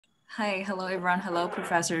Hi, hello everyone. Hello,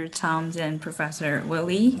 Professor Tom and Professor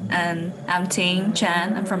Weili. And I'm Ting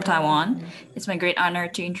Chan. I'm from Taiwan. It's my great honor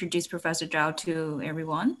to introduce Professor Zhao to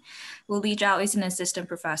everyone. Weili Zhao is an assistant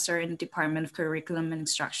professor in the Department of Curriculum and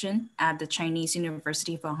Instruction at the Chinese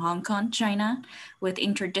University of Hong Kong, China, with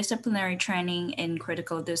interdisciplinary training in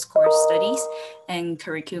critical discourse studies and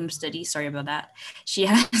curriculum studies. Sorry about that. She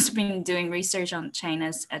has been doing research on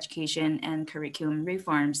China's education and curriculum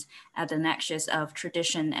reforms at the nexus of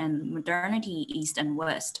tradition and modernity, East and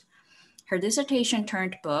West. Her dissertation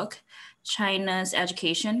turned book, China's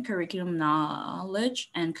Education, Curriculum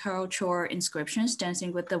Knowledge, and Cultural Inscriptions,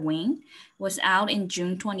 Dancing with the Wind, was out in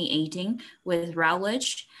June 2018 with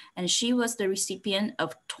Routledge, and she was the recipient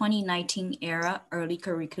of 2019 ERA Early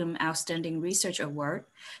Curriculum Outstanding Research Award,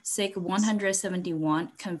 SIG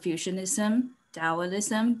 171, Confucianism,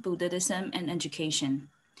 Taoism, Buddhism, and Education.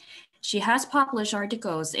 She has published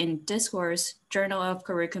articles in Discourse, Journal of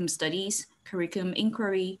Curriculum Studies, Curriculum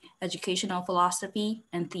Inquiry, Educational Philosophy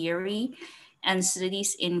and Theory, and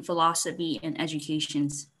Studies in Philosophy and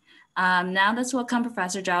Educations. Now let's welcome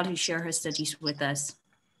Professor Zhao to share her studies with us.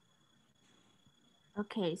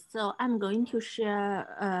 Okay, so I'm going to share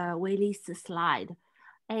Weili's slide.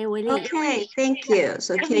 Hey, Weili, okay, thank you.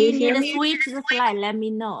 So if can you hear need me? to switch the slide, let me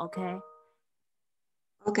know, okay?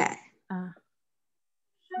 Okay.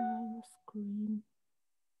 Share screen.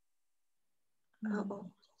 Uh-oh.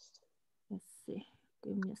 Let's see,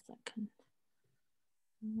 give me a second.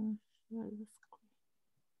 Share the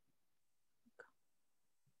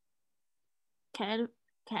screen.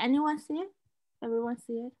 Can anyone see it? Everyone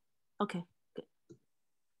see it? Okay, good.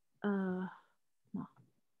 No.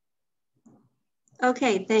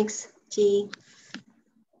 Okay, thanks, G.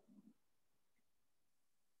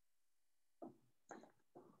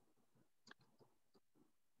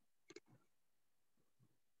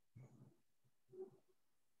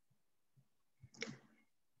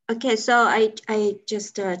 Okay, so I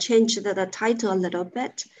just changed the title a little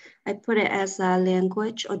bit. I put it as a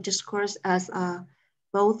language or discourse as a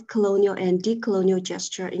both colonial and decolonial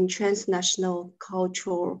gesture in transnational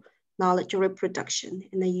cultural knowledge reproduction.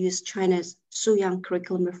 And I use China's suyang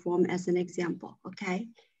curriculum reform as an example, okay?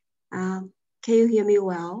 Can you hear me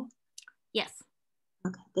well? Yes.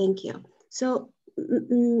 Okay, thank you. So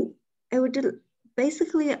I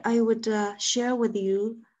would share with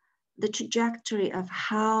you the trajectory of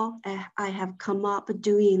how I have come up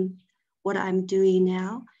doing what I'm doing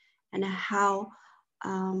now, and how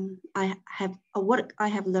what I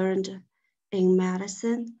have learned in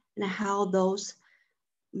Madison, and how those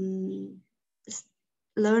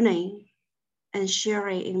learning and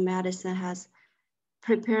sharing in Madison has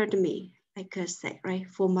prepared me, I could say, right,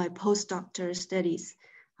 for my postdoctoral studies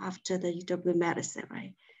after the UW-Madison,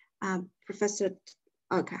 right? Professor,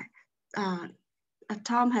 okay.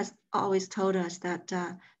 Tom has always told us that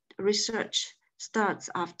research starts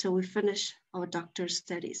after we finish our doctoral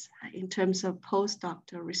studies in terms of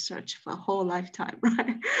postdoctoral research for a whole lifetime,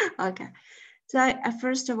 right? Okay. So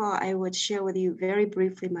first of all, I would share with you very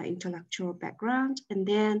briefly my intellectual background, and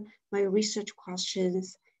then my research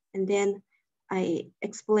questions, and then I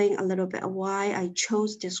explain a little bit why I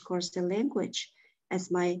chose discourse and language as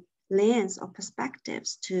my lens or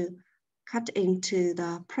perspectives to cut into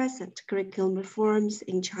the present curriculum reforms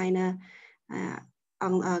in China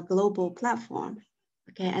on a global platform.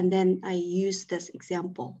 Okay, and then I use this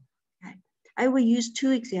example. Okay. I will use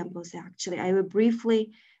two examples actually. I will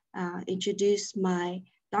briefly introduce my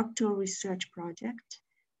doctoral research project,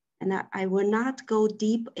 and I will not go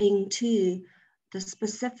deep into the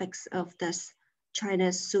specifics of this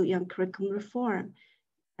China's suyang curriculum reform,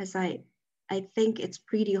 as I think it's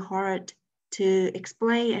pretty hard to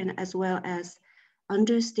explain and as well as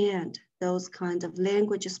understand those kinds of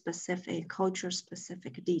language specific, culture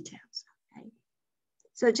specific details. Okay.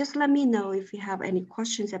 So just let me know if you have any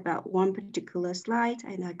questions about one particular slide,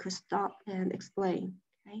 and I could stop and explain.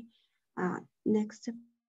 Okay. Next,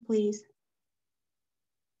 please.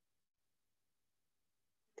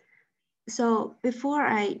 So before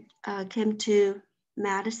I came to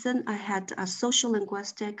Madison, I had a social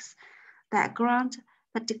linguistics background,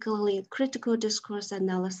 particularly critical discourse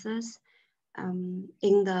analysis. In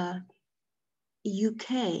the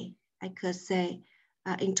UK, I could say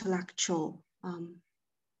intellectual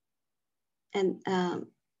and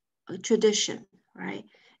tradition, right?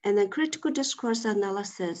 And then critical discourse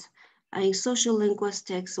analysis in social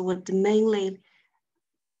linguistics would mainly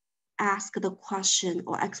ask the question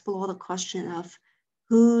or explore the question of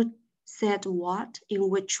who said what, in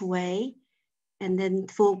which way, and then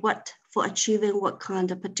for achieving what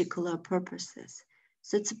kind of particular purposes.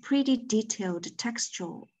 So it's a pretty detailed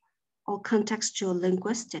textual or contextual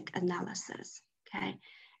linguistic analysis, okay?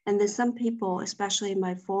 And then some people, especially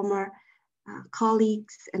my former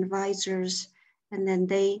colleagues, advisors, and then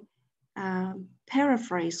they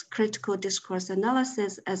paraphrase critical discourse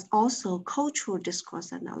analysis as also cultural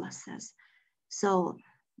discourse analysis. So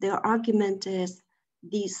their argument is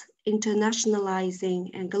these internationalizing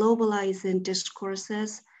and globalizing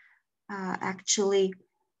discourses actually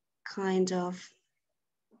kind of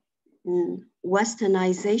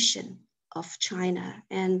westernization of China,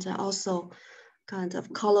 and also kind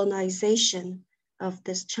of colonization of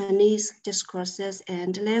this Chinese discourses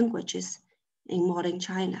and languages in modern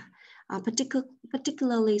China,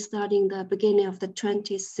 particularly starting the beginning of the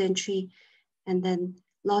 20th century, and then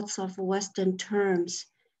lots of Western terms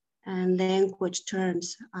and language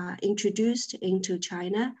terms are introduced into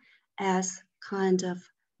China as kind of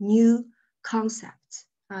new concepts,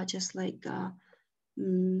 just like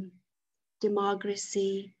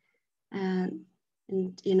democracy and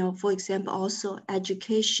you know, for example, also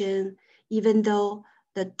education, even though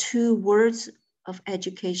the two words of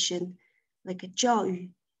education, like 教育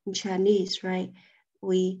in Chinese, right?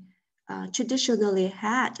 We traditionally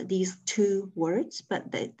had these two words,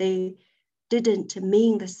 but they didn't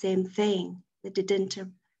mean the same thing. They didn't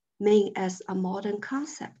mean as a modern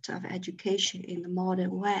concept of education in the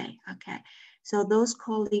modern way, okay? So those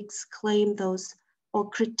colleagues claim those or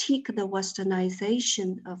critique the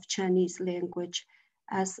westernization of Chinese language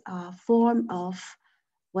as a form of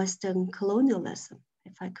Western colonialism,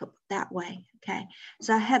 if I could put that way, okay?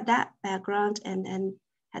 So I had that background and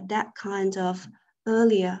had that kind of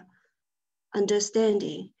earlier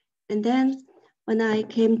understanding. And then when I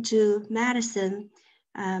came to Madison,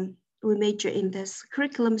 we majored in this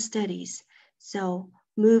curriculum studies. So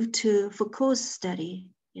moved to Foucault's study,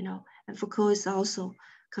 you know, and Foucault is also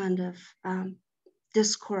kind of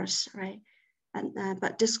discourse, right? And,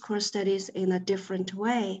 but discourse studies in a different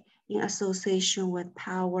way in association with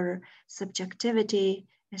power, subjectivity,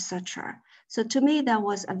 etc. So to me, that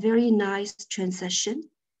was a very nice transition.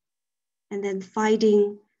 And then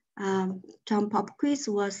finding John Pop quiz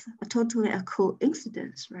was a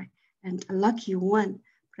coincidence, right? And a lucky one,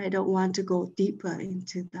 but I don't want to go deeper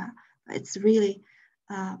into that. It's really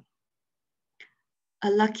a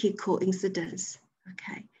lucky coincidence,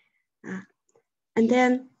 okay? And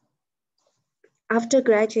then after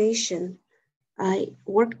graduation, I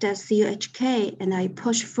worked at CUHK and I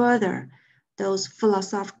pushed further those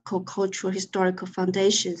philosophical, cultural, historical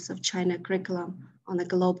foundations of China curriculum on a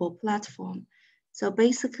global platform. So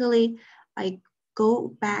basically, I go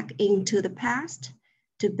back into the past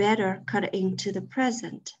to better cut into the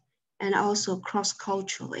present, and also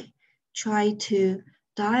cross-culturally try to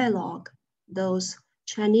dialogue those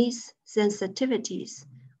Chinese sensitivities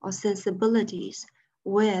or sensibilities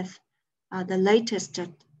with the latest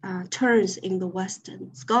turns in the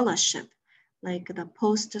Western scholarship, like the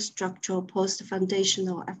post-structural,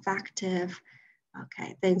 post-foundational, affective,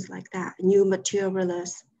 okay, things like that, new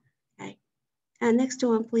materialists, okay. And next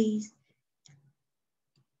one, please.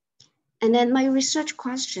 And then my research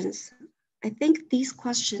questions. I think these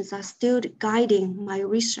questions are still guiding my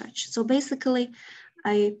research. So basically,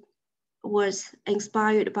 I was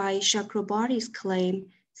inspired by Chakrabarty's claim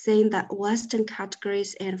saying that Western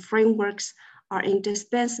categories and frameworks are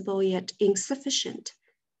indispensable yet insufficient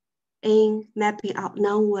in mapping out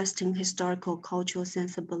non-Western historical cultural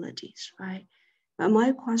sensibilities, right? But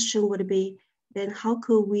my question would be, then how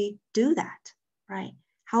could we do that, right?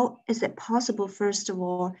 How is it possible, first of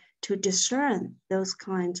all, to discern those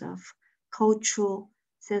kinds of cultural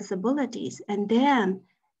sensibilities and then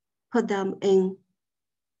put them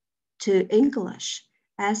into English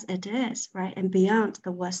as it is, right? And beyond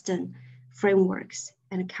the Western frameworks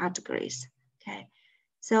and categories, okay?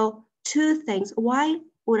 So two things. Why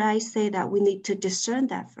would I say that we need to discern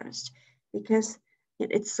that first? Because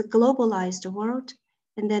it's a globalized world,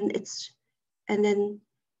 and then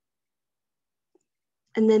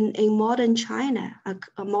in modern China,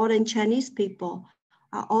 modern Chinese people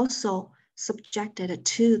are also subjected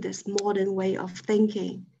to this modern way of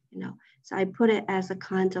thinking, you know. So I put it as a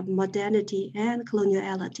kind of modernity and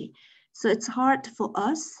coloniality. So it's hard for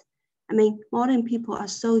us. I mean, modern people are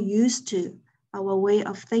so used to our way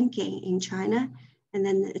of thinking in China, and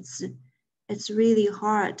then it's really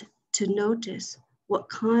hard to notice what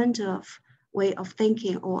kind of way of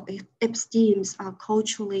thinking or epistemes are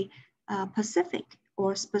culturally Pacific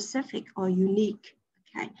or specific or unique,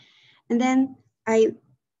 okay? And then I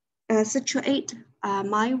situate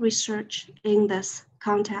my research in this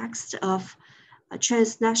context of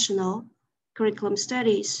transnational curriculum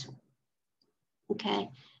studies, okay?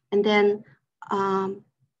 And then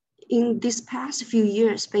in these past few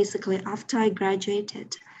years, basically after I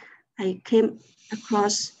graduated, I came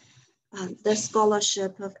across the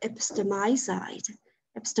scholarship of epistemicide.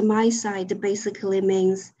 Epistemicide basically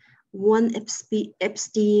means one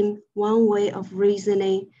episteme, one way of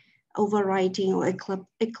reasoning, overwriting or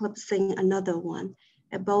eclipsing another one.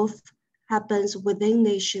 It both happens within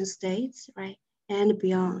nation states, right, and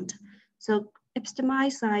beyond. So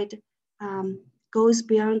epistemicide goes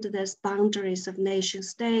beyond the boundaries of nation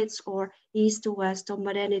states or east, west, or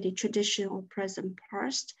modernity, tradition, or present,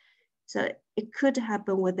 past. So it could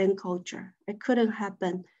happen within culture. It couldn't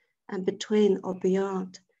happen between or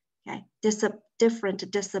beyond, okay?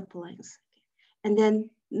 Different disciplines. And then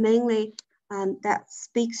mainly that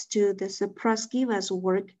speaks to the Praskeva's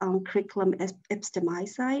work on curriculum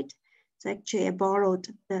epistemicide. So actually I borrowed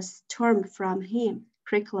this term from him,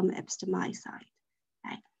 curriculum epistemicide.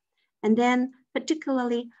 Okay? And then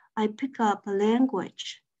particularly I pick up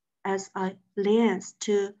language as a lens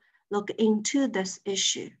to look into this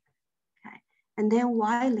issue. And then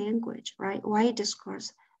why language, right? Why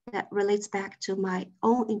discourse? That relates back to my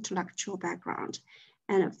own intellectual background.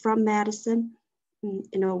 And from Madison,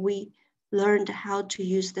 we learned how to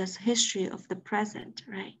use this history of the present,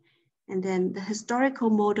 right? And then the historical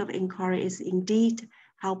mode of inquiry is indeed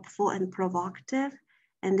helpful and provocative.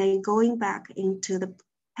 And then going back into the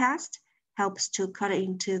past helps to cut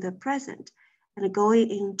into the present. And going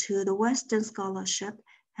into the Western scholarship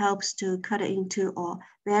helps to cut into or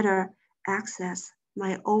better access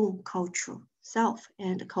my own cultural self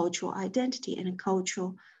and cultural identity and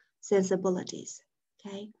cultural sensibilities,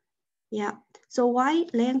 okay? Yeah, so why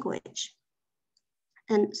language?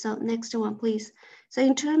 And so next one, please. So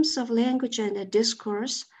in terms of language and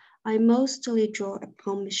discourse, I mostly draw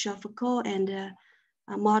upon Michel Foucault and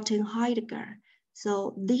Martin Heidegger.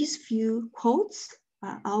 So these few quotes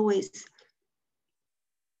are always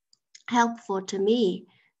helpful to me.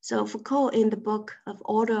 So Foucault, in the book of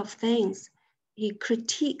Order of Things, he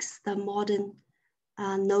critiques the modern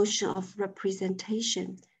notion of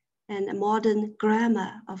representation and a modern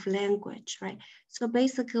grammar of language, right? So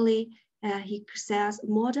basically, he says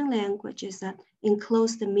modern language is an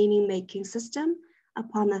enclosed meaning-making system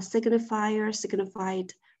upon a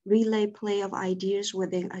signified relay play of ideas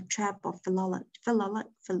within a trap of philology,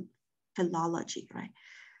 right?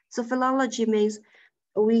 So philology means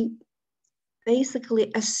we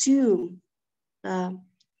basically assume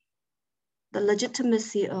the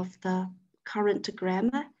legitimacy of the current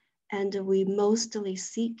grammar, and we mostly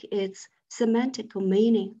seek its semantic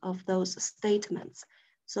meaning of those statements.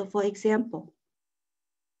 So for example,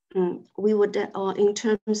 we would, in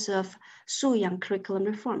terms of suyang curriculum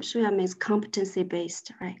reform, suyang means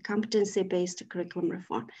competency-based, right? Competency-based curriculum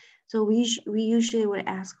reform. So we usually would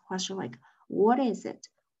ask a question like, what is it?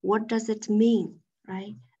 What does it mean,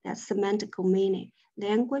 right? That semantic meaning.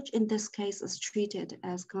 Language in this case is treated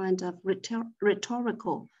as kind of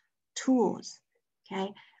rhetorical tools,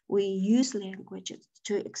 okay? We use language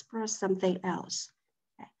to express something else.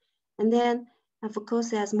 Okay? And then Foucault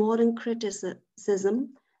says modern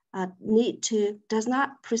criticism does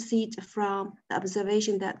not proceed from the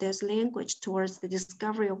observation that there's language towards the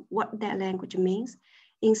discovery of what that language means.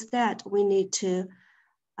 Instead, we need to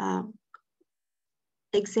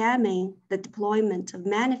examine the deployment of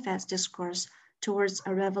manifest discourse towards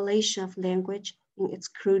a revelation of language in its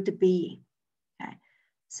crude being. Okay,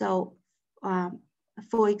 so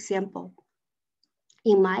for example,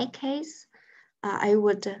 in my case, I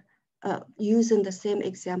would using the same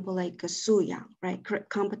example like suyang, right?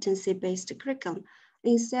 Competency-based curriculum.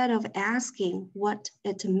 Instead of asking what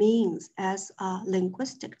it means as a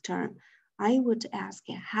linguistic term, I would ask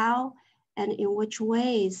how and in which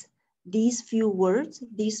ways these few words,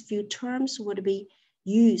 these few terms would be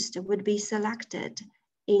used, would be selected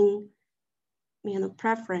in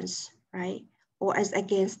preference, right? Or as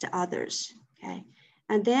against others, okay?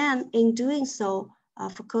 And then in doing so,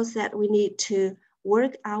 Foucault said we need to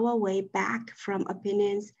work our way back from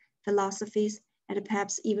opinions, philosophies, and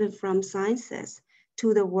perhaps even from sciences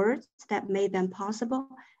to the words that made them possible,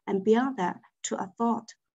 and beyond that, to a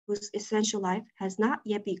thought whose essential life has not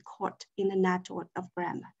yet been caught in the network of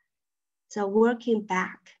grammar. So working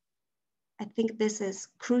back, I think this is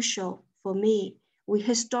crucial for me. We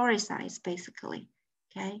historicize basically,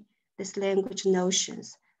 okay? This language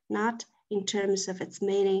notions, not in terms of its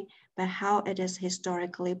meaning, but how it is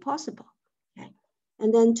historically possible, okay?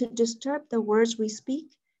 And then to disturb the words we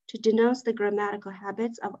speak, to denounce the grammatical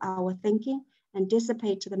habits of our thinking and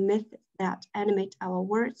dissipate the myth that animate our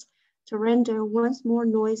words, to render once more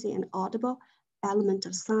noisy and audible element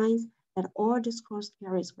of science that all discourse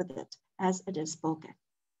carries with it as it is spoken,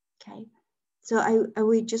 okay? So I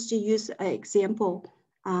will just use an example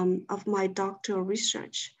of my doctoral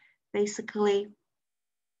research. Basically,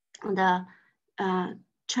 the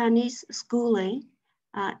Chinese schooling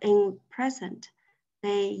in present,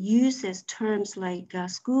 they uses terms like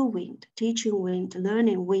school wind, teaching wind,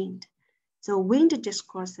 learning wind. So wind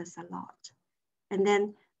discourses a lot. And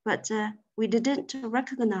then, but we didn't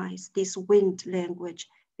recognize this wind language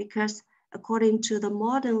because according to the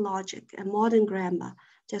modern logic and modern grammar,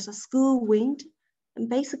 there's a school wind and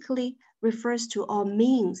basically refers to or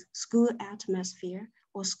means school atmosphere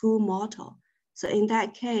or school motto. So in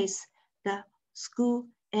that case, the school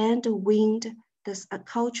and the wind, there's a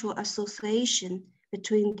cultural association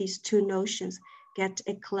between these two notions get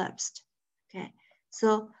eclipsed. Okay,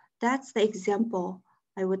 so that's the example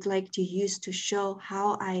I would like to use to show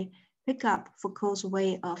how I pick up Foucault's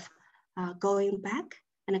way of going back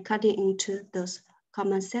and cutting into those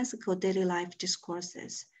commonsensical daily life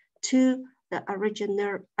discourses to the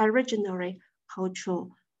originary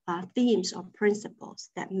cultural themes or principles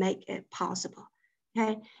that make it possible.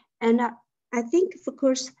 Okay, and I think, of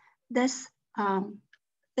course, this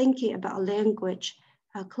thinking about language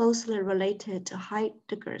closely related to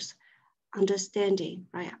Heidegger's understanding,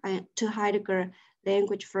 right? To Heidegger,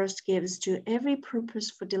 language first gives to every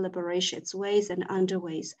purpose for deliberation its ways and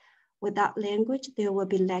underways. Without language, there will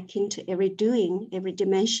be lacking to every doing, every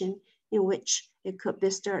dimension in which it could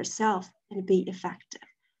bestir itself and be effective.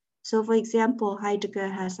 So for example, Heidegger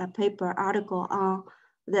has a paper article on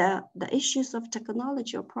the issues of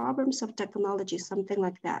technology or problems of technology, something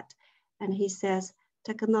like that. And he says,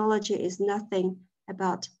 technology is nothing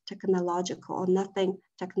about technological or nothing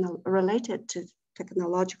related to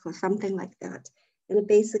technological, something like that. And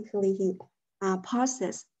basically he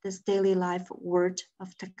parses this daily life word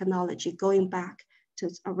of technology going back to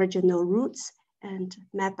its original roots and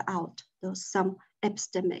map out those some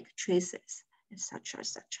epistemic traces, etc.,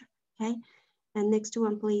 etc. Okay, and next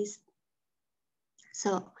one, please.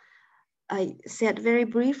 So I said very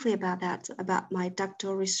briefly about that, about my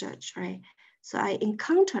doctoral research, right? So I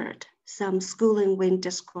encountered some schooling wind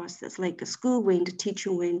discourses like school wind,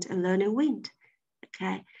 teaching wind, and learning wind,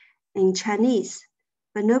 okay, in Chinese,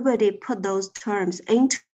 but nobody put those terms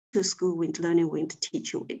into school wind, learning wind,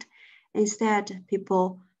 teaching wind. Instead,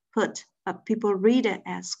 people read it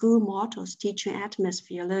as school mottos, teaching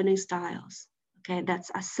atmosphere, learning styles. Okay,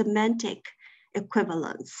 that's a semantic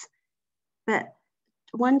equivalence. But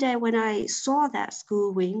one day when I saw that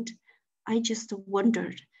school wind, I just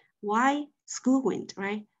wondered, why school wind,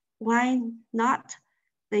 right? Why not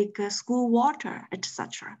like school water,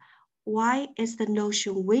 etc.? Why is the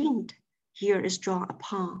notion wind here is drawn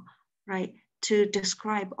upon, right, to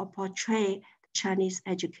describe or portray Chinese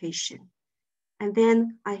education? And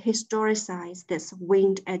then I historicize this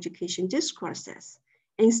wind education discourses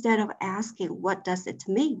instead of asking, what does it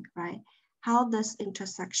mean, right? How does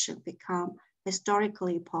intersection become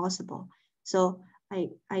historically possible? So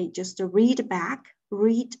I just read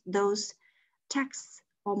those texts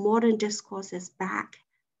or modern discourses back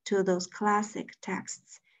to those classic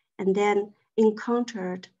texts, and then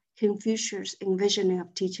encountered Confucius' envisioning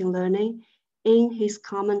of teaching learning in his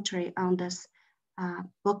commentary on this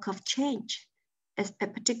book of change,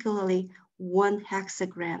 particularly one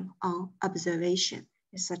hexagram on observation,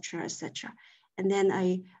 etc., etc. And then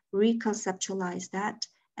I reconceptualized that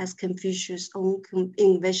as Confucius' own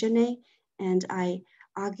envisioning, and I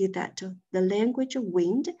argued that the language of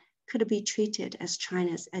wind could be treated as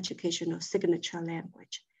China's educational signature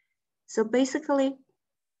language. So basically,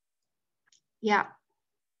 yeah.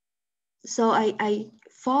 So I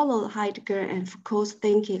follow Heidegger and Foucault's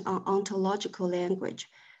thinking on ontological language.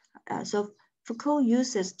 So Foucault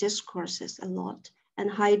uses discourses a lot, and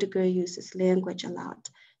Heidegger uses language a lot.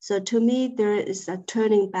 So to me, there is a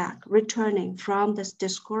turning back, returning from this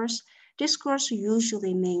discourse. Discourse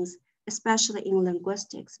usually means, especially in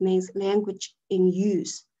linguistics, means language in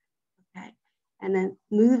use, okay? And then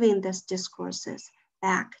moving these discourses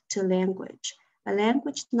back to language. The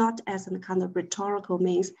language not as a kind of rhetorical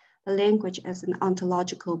means, the language as an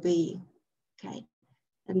ontological being, okay?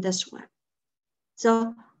 And this one.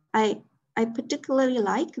 So I particularly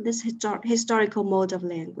like this historical mode of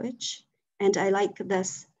language, and I like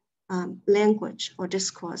this language or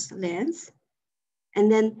discourse lens. And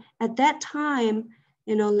then at that time,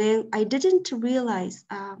 you know, I didn't realize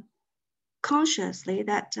consciously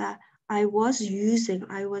that I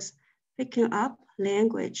was picking up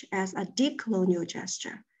language as a decolonial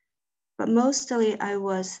gesture, but mostly I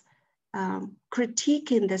was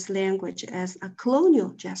critiquing this language as a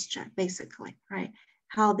colonial gesture, basically, right?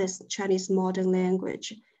 How this Chinese modern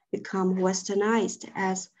language become westernized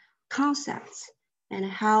as concepts and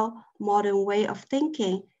how modern way of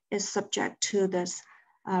thinking is subject to this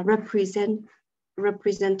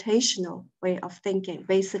representational way of thinking,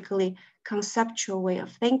 basically conceptual way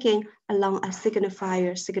of thinking along a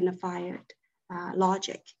signifier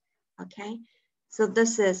logic, okay? So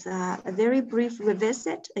this is a very brief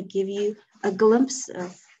revisit. I give you a glimpse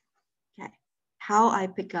of how I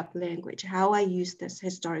pick up language, how I use this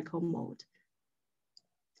historical mode.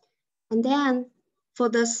 And then for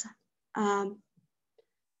this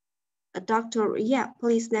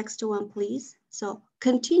please, next one, please. So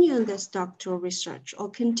continuing this doctoral research or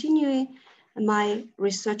continuing my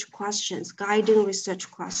research questions, guiding research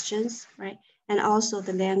questions, right? And also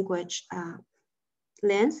the language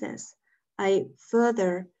lenses. I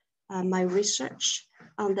further my research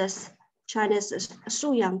on this Chinese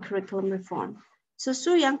suyang curriculum reform. So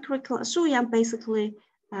suyang basically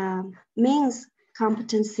means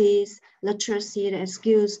competencies, literacy, and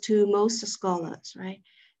skills to most scholars, right?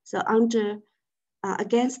 So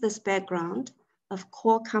against this background of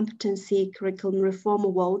core competency curriculum reform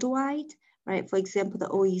worldwide, right? For example, the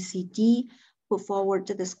OECD put forward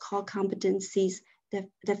this core competencies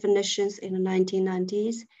definitions in the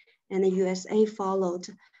 1990s, and the USA followed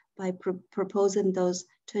by proposing those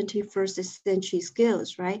 21st century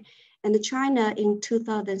skills, right? And China in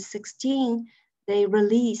 2016, they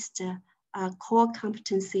released a core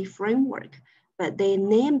competency framework, but they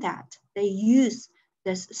named that, they use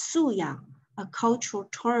this suyang, a cultural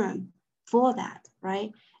term for that,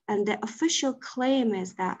 right? And the official claim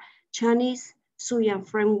is that Chinese suyang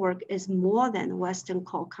framework is more than Western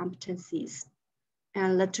core competencies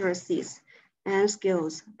and literacies and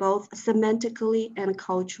skills, both semantically and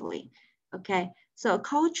culturally, okay? So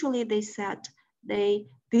culturally, they said they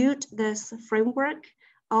built this framework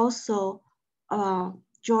also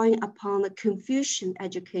drawing upon the Confucian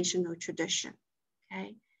educational tradition,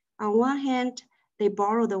 okay? On one hand, they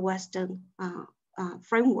borrow the Western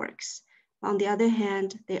frameworks. On the other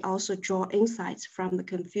hand, they also draw insights from the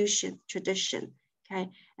Confucian tradition, okay?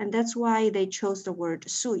 And that's why they chose the word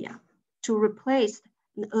suyang to replace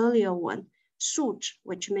an earlier one, suzhi,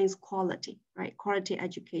 which means quality, right? Quality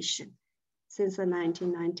education since the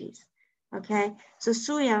 1990s, okay? So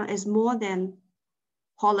suyang is more than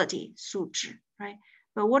quality, suzhi, right?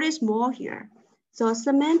 But what is more here? So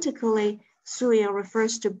semantically, suyang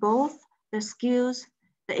refers to both the skills,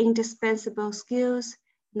 the indispensable skills,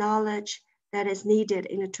 knowledge that is needed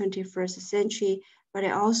in the 21st century, but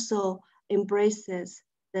it also embraces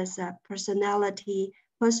this personality,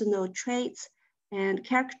 personal traits, and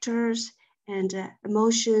characters, and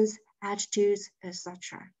emotions, attitudes,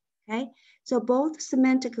 etc. Okay, so both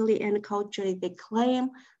semantically and culturally, they claim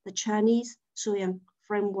the Chinese suyang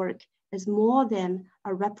framework is more than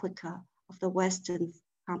a replica of the Western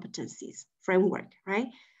competencies framework, right?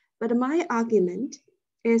 But my argument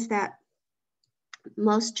is that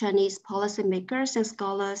most Chinese policymakers and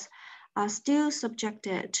scholars are still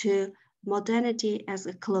subjected to modernity as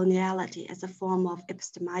a coloniality, as a form of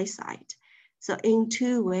epistemicide. So in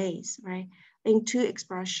two ways, right? In two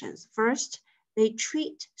expressions. First, they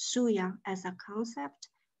treat suyang as a concept,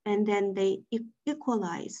 and then they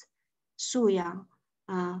equalize suyang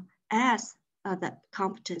as the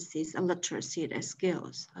competencies and literacy and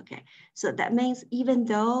skills, okay? So that means even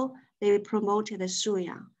though they promoted the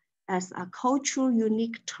suyang as a cultural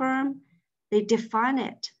unique term, they define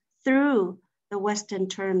it through the Western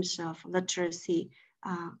terms of literacy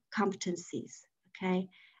competencies, okay?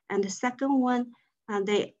 And the second one,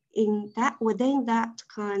 within that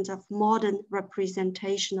kind of modern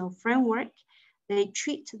representational framework, they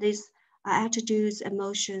treat these attitudes,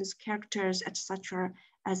 emotions, characters, etc.,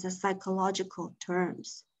 as a psychological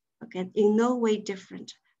terms, okay? In no way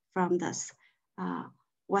different from this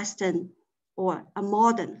Western or a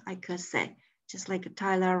modern, I could say, just like a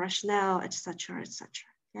Tyler rationale, etc.,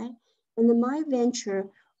 okay? And my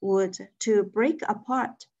venture would to break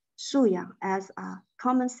apart suyang as a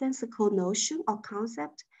commonsensical notion or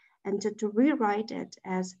concept, and to rewrite it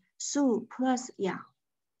as su plus yang.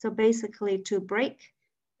 So basically to break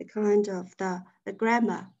the kind of the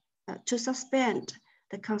grammar, to suspend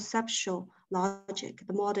the conceptual logic,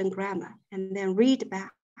 the modern grammar, and then read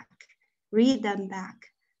them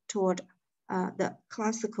back toward the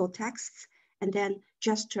classical texts, and then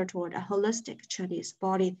gesture toward a holistic Chinese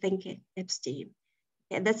body thinking episteme.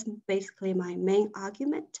 Yeah, that's basically my main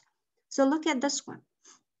argument. So look at this one.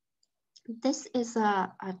 This is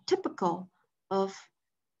a typical of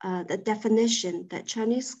the definition that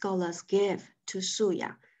Chinese scholars give to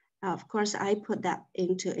suyang. Of course, I put that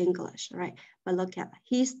into English, right? But look at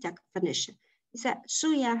his definition. He said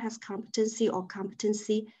suyang has competency or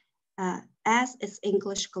competency as its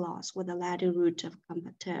English gloss with the Latin root of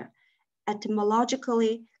competere.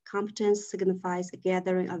 Etymologically, competence signifies a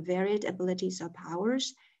gathering of varied abilities or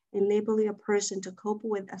powers, enabling a person to cope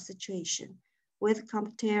with a situation. With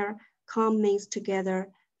competere, com means together,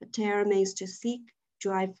 petere means to seek,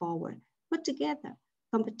 drive forward. Put together,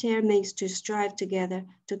 competere means to strive together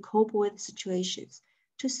to cope with situations.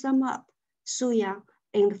 To sum up, suyang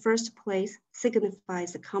in the first place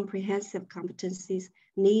signifies the comprehensive competencies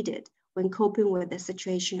needed when coping with a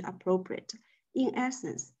situation appropriate. In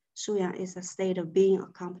essence, suyang is a state of being or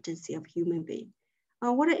competency of human being.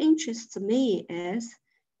 What interests me is,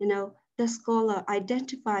 the scholar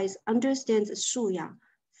understands suyang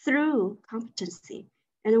through competency.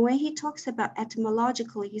 And when he talks about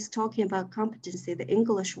etymologically, he's talking about competency, the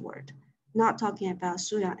English word, not talking about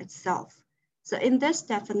suyang itself. So in this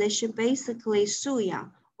definition, basically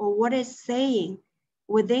suyang, or what is saying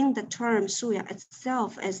within the term suyang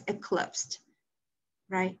itself, is eclipsed,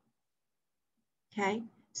 right? Okay,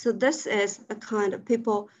 so this is a kind of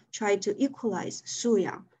people try to equalize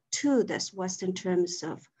suyang to this Western terms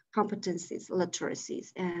of competencies,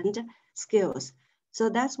 literacies, and skills. So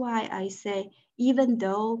that's why I say, even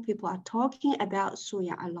though people are talking about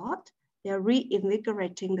suyang a lot, they're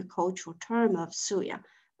reinvigorating the cultural term of suyang.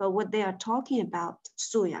 But what they are talking about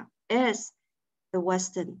suyang is the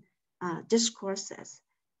Western discourses.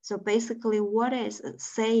 So basically what is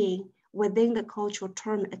saying within the cultural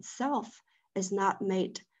term itself is not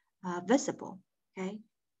made visible, okay?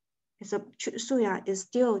 So suyang is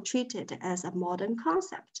still treated as a modern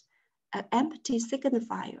concept, an empty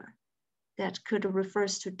signifier that could refer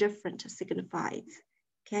to different signifiers,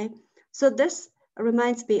 okay? So this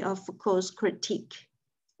reminds me of Foucault's critique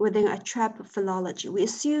within a trap of philology. We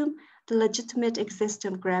assume the legitimate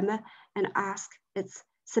existence of grammar and ask its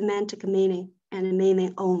semantic meaning and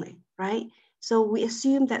meaning only, right? So we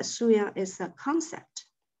assume that suyang is a concept,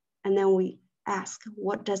 and then we ask,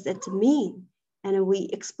 what does it mean? And we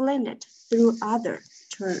explain it through other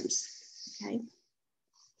terms, okay?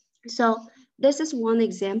 So this is one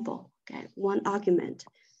example, okay, one argument.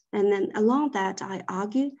 And then along that, I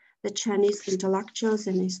argue the Chinese intellectuals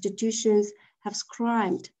and institutions have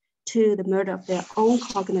scribed to the murder of their own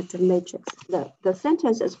cognitive matrix. The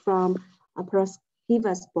sentence is from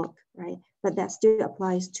Kiva's book, right? But that still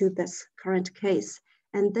applies to this current case.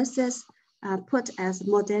 And this is put as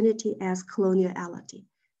modernity as coloniality.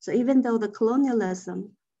 So even though the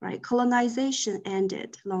colonialism, right, colonization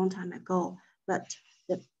ended a long time ago, but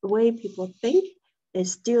the way people think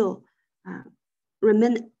is still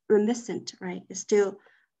reminiscent, right? It's still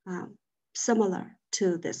similar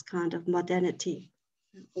to this kind of modernity,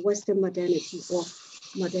 Western modernity or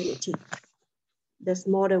modernity, this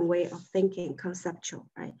modern way of thinking, conceptual,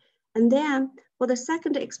 right? And then for the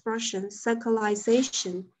second expression,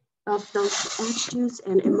 circularization of those attitudes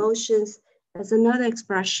and emotions is another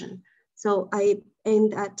expression. So I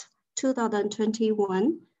aimed at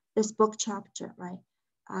 2021, this book chapter, right?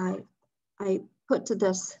 I put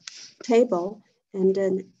this table and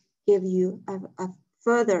then give you some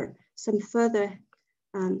further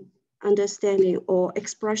understanding or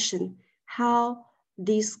expression how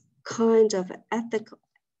these kind of ethical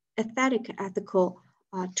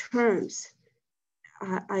terms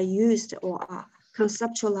are used or are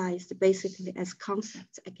conceptualized basically as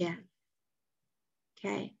concepts again.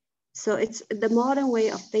 Okay, so it's the modern way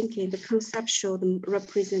of thinking, the conceptual, the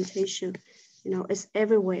representation, is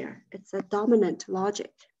everywhere. It's a dominant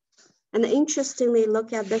logic. And interestingly,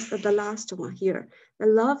 look at this, the last one here, the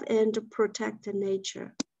love and protect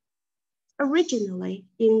nature. Originally,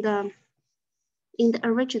 in the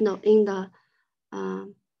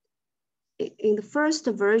first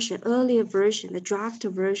version, earlier version, the draft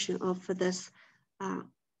version of this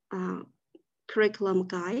curriculum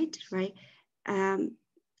guide, right?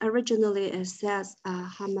 Originally, it says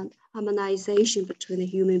harmonization between the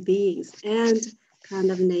human beings and kind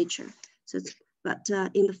of nature. So, but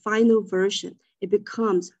in the final version, it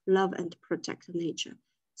becomes love and protect nature.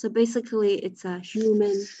 So basically, it's a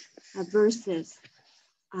human versus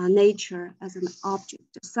nature as an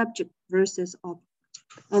object, subject versus object,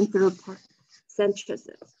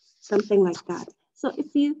 anthropocentrism, something like that. So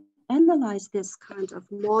if you analyze this kind of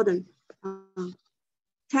modern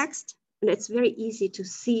text, and it's very easy to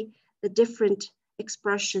see the different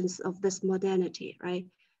expressions of this modernity, right?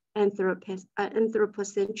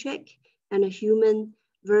 Anthropocentric and a human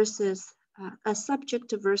versus a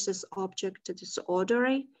subject versus object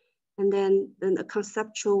disorderly, and then a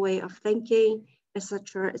conceptual way of thinking,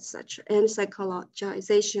 etc., and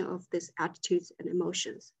psychologization of these attitudes and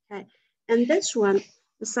emotions. Okay, and this one,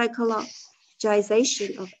 the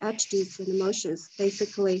psychologization of attitudes and emotions,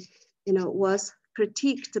 basically was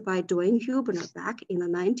critiqued by Duane Hubner back in the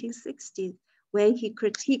 1960s when he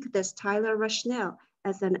critiqued this Tyler rationale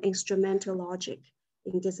as an instrumental logic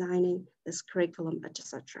in designing this curriculum,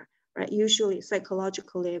 etc. Right? Usually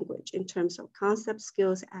psychological language in terms of concepts,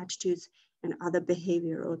 skills, attitudes, and other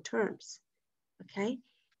behavioral terms. Okay,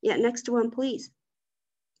 yeah, next one, please.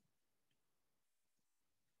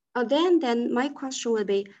 Then my question would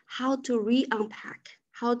be how to re-unpack,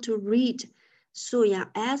 how to read suyang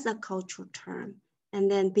as a cultural term, and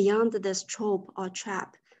then beyond this trope or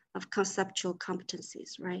trap of conceptual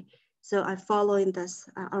competencies, right? So I follow in this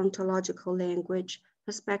ontological language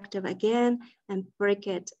perspective again and break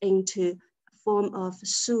it into a form of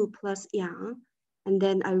su plus yang. And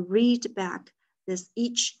then I read back this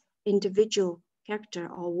each individual character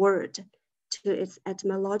or word to its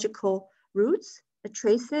etymological roots,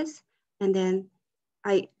 traces, and then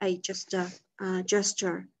I just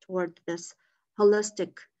gesture toward this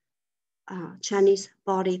holistic Chinese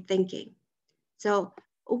body thinking. So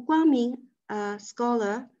Wu Guangming, a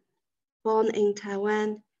scholar born in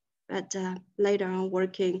Taiwan, but later on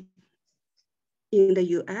working in the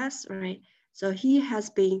US, right? So he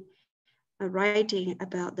has been writing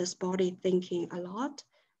about this body thinking a lot.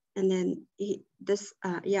 And then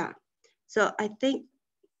so I think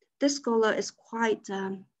this scholar is quite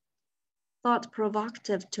thought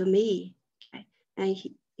provocative to me. Okay? And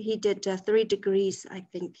he did 3 degrees, I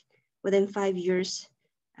think, within 5 years.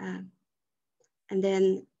 And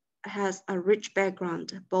then has a rich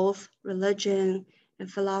background, both religion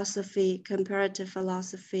and philosophy, comparative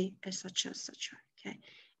philosophy, etc., etc. Okay,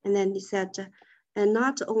 and then he said, and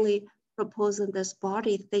not only proposing this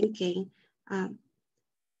body thinking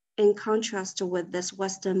in contrast with this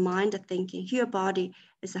Western mind thinking. Here, body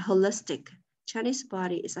is a holistic. Chinese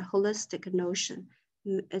body is a holistic notion.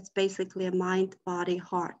 It's basically a mind, body,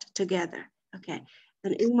 heart together. Okay.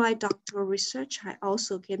 And in my doctoral research, I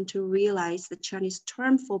also came to realize the Chinese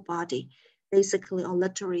term for body basically or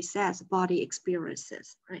literally says body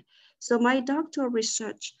experiences, right? So my doctoral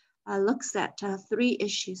research looks at 3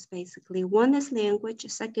 issues basically. One is language,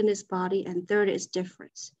 second is body, and third is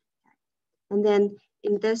difference. And then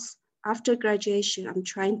in this, after graduation, I'm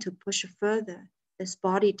trying to push further this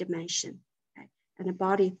body dimension, okay? And the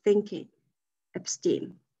body thinking,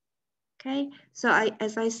 episteme. Okay, so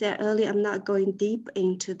as I said earlier, I'm not going deep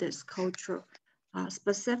into this cultural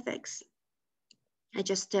specifics. I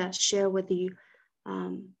just share with you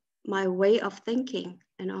my way of thinking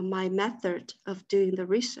and my method of doing the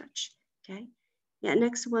research. Okay, yeah,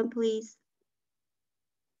 next one, please.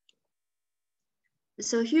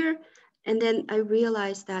 So here, and then I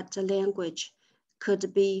realized that the language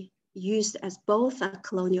could be used as both a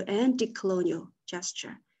colonial and decolonial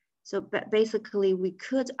gesture. So basically, we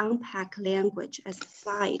could unpack language as a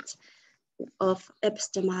site of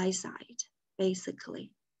epistemicide,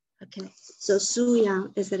 basically. Okay, so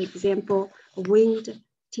suyang is an example, wind,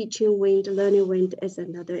 teaching wind, learning wind is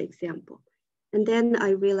another example. And then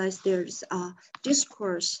I realized there's a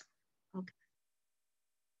discourse. Okay,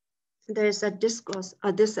 there's a discourse,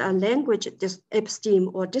 this language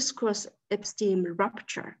episteme or discourse episteme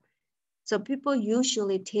rupture. So people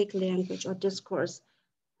usually take language or discourse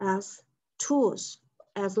as tools,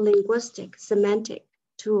 as linguistic, semantic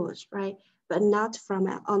tools, right? But not from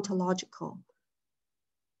an ontological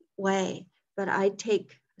way. But I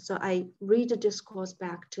read the discourse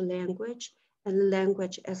back to language, and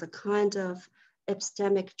language as a kind of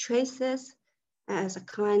epistemic traces, as a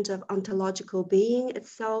kind of ontological being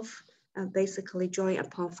itself, basically drawing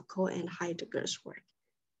upon Foucault and Heidegger's work.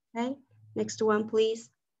 Okay, next one, please.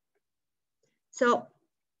 So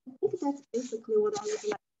I think that's basically what I would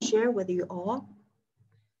like to share with you all.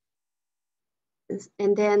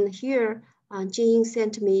 And then here, Jing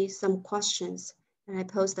sent me some questions, and I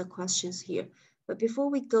post the questions here. But before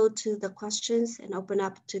we go to the questions and open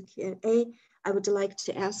up to Q&A, I would like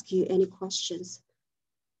to ask you any questions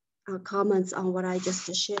or comments on what I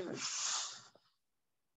just shared.